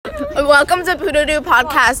Welcome to Poodoo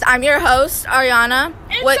Podcast. I'm your host, Ariana.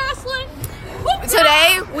 And Jocelyn.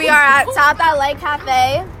 Today we are at South LA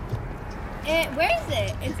Cafe. Where is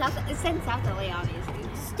it? It's in South LA, obviously.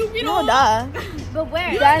 Stupid No, duh. But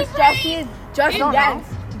where? Dance, Jesse. Just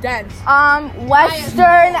Dance.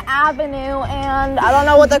 Western Avenue, and I don't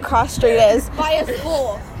know what the cross street is. By a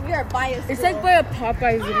school. We are by a school. It's like by a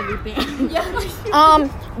Popeyes and everything.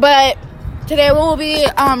 But today we'll be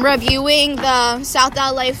reviewing the South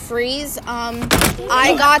LA Freeze.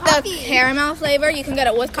 I got the caramel flavor. You can get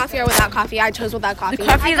it with coffee or without coffee. I chose without coffee. The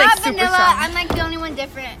coffee I is like got super vanilla. strong. I'm like the only one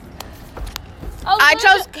different. I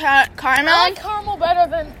chose caramel. I like caramel better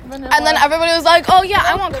than vanilla. And then everybody was like, "Oh yeah,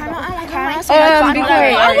 I want caramel. I want caramel." So I be got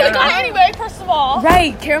quiet. I would have it. got it anyway, first of all.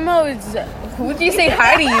 Right, caramel is. Who do you say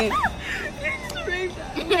hi to you?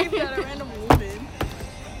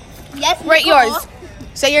 Yes, Rate Nicole. yours.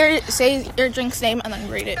 Say your drink's name and then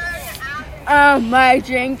rate it. My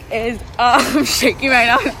drink is shaking right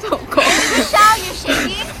now. It's so cold. Michelle, you're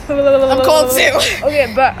shaking. I'm cold too. Okay,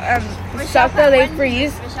 but South LA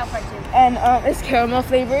Freeze, Michelle part 2. and it's caramel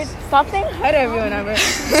flavored. Stop saying hi to everyone ever.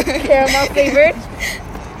 Caramel flavored.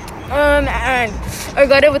 And I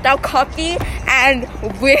got it without coffee and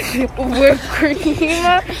with whipped cream.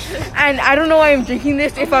 And I don't know why I'm drinking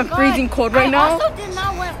this if I'm freezing cold right I now. also did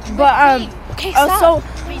not want. But also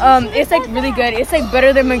it's like really good. It's like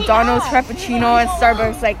better than McDonald's, Frappuccino, and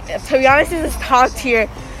Starbucks. Like, to be honest, this is top tier.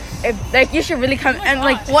 Like, you should really come and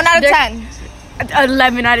like 1 out of 10.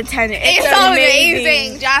 11 out of 10. It's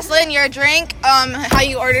amazing. Jocelyn, your drink, how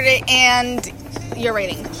you ordered it, and your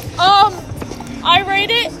rating. I rate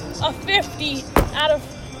it a 50 out of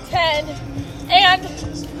 10, and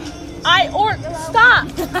I ordered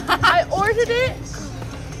it.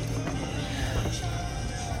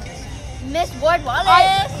 Miss Ward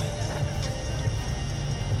Wallace.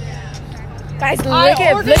 Guys,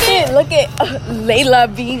 I ordered look at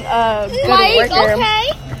Layla being a good worker.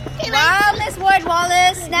 Okay. Wow, Miss Ward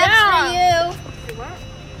Wallace. Snaps for you.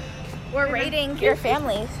 We're rating your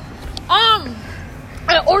families.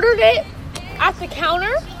 I ordered it at the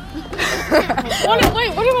counter. What am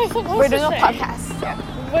I supposed We're to doing a say? podcast. Yeah.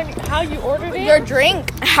 How you ordered it? Your drink.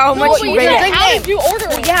 How No, much but you you said, rated? how did you order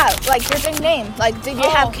it? Yeah, like your drink name. Like, did you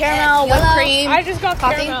have caramel, whipped yellow. cream? I just got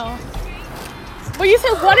coffee? caramel. But you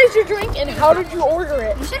said, what is your drink and how did you order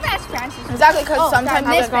it? You should have asked Francis. Exactly, because sometimes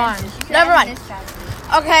Miss it's gone. Francis. You should Never have mind. asked Miss Francis.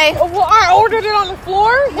 Okay, Well, I ordered it on the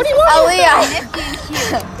floor. What do you want? Aaliyah. Nifty and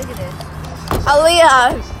cute. Look at this.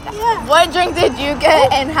 Aaliyah, what drink did you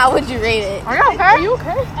get and how would you rate it? Are you okay? Are you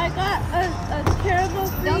okay? I got a caramel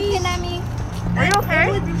freeze. Don't kidnap me. Are you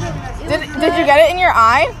okay? Did you get it in your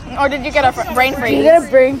eye or did you get a brain freeze? You get a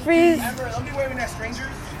brain freeze? Amber, don't be waving at strangers.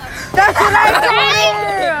 That's what I told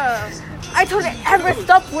her! I told her, Amber,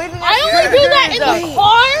 stop waving at I only do that in the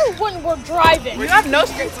car when we're driving. You have no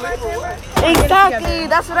strength to live. Exactly,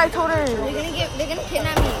 that's what I told her. They're gonna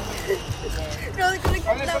kidnap me. They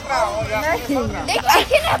They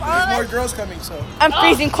kidnap all of More us. girls coming, so. I'm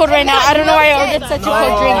freezing cold right now. I don't know why I ordered such a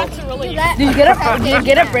cold drink. That's really Did you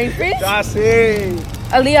get a brain freeze? Jossie.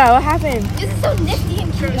 Aaliyah, what happened? This is so nifty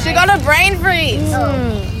and cute. She got a brain freeze. No.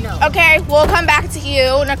 Okay, we'll come back to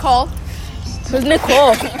you, Nicole. Who's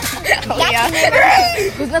Nicole? Aaliyah.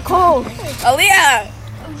 Who's Nicole? Aaliyah.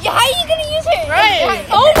 How are you gonna use it? Right.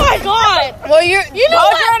 Oh my god. Well, you know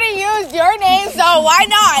both what? already used your name, so why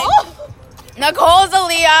not? Nicole's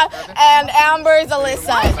Aaliyah and Amber's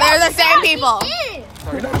Alyssa. They're the same people.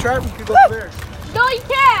 You're not trapping people there. No, you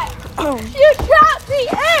can't. You can't be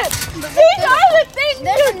in. These are the things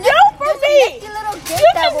you do for me. Little You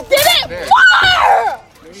just did it. Why?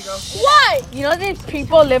 There you go. Why? You know these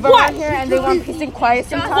people live around here and they want peace and quiet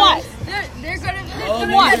sometimes? What?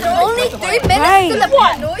 What? Only 3 minutes Right. to the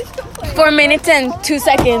What? noise complaint. 4 minutes and 2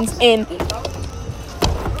 seconds in.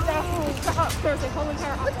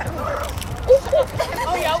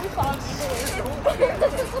 Oh yeah, we saw it.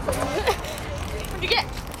 What'd you get?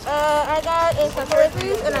 I got a safari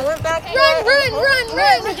freeze and I went back. Run.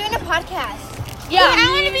 We're doing a podcast. Yeah. I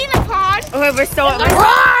want to be in a pod. Okay, we're still. Okay,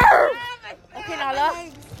 Nala.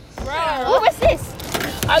 Oh, what's this?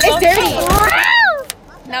 It's dirty.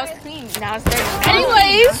 Now it's clean. Now it's dirty.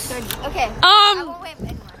 Anyways, Okay. I won't wait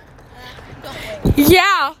anymore.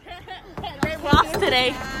 yeah. Lost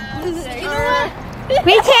today.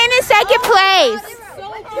 We came in second place.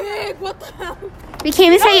 We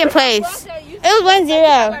came in second place. It was 1-0.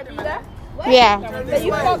 Yeah.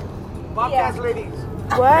 Bobcats ladies.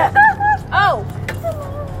 What? Oh.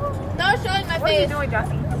 No showing my What are you face. doing,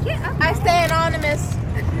 Jossie? I stay anonymous.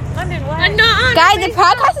 Guys, the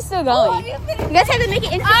podcast is still going. You guys have to make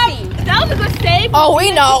it interesting. That was a good save. Oh,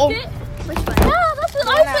 we know. No, that's what I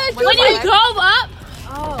said. Wait, you drove up.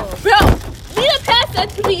 Bro, Nina passed it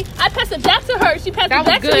to me. I passed it back to her. She passed it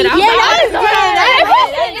back to me. Yeah, that was good.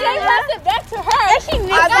 And I passed it back to her.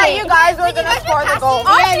 I thought you guys were gonna score the goal.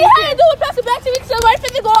 All she had to do was pass it back to me. So right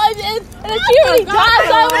for the goal, and then she already died.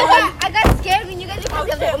 So I got scared when you guys were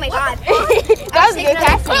like, oh my god. That was good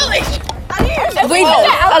passing. Wait,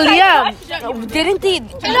 Aaliyah, didn't they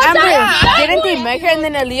make her and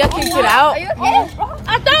then Aaliyah kicked it out?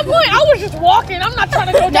 at that point, I was just walking. I'm not trying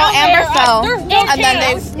to go down there. Amber fell, There's no and then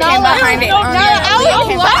they chance. came behind it. Aaliyah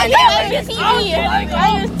came behind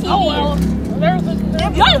Amber. Oh well.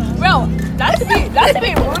 Bro, that's to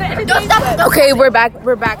be rude. Okay, we're back.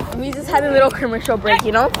 We just had a little commercial break,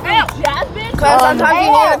 you know? Jasmine? Because sometimes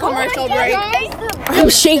you need a commercial break. I'm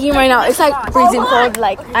shaking right now. It's like freezing cold.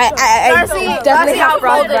 Like I definitely have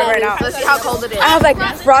frostbite right now. Let's see how cold it is. I have like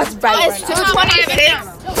frostbite right It's now.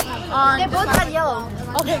 2:26. They both got yellow.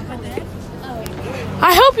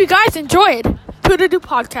 I hope you guys enjoyed Poo-Doo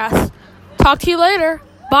Podcast. Talk to you later.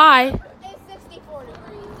 Bye.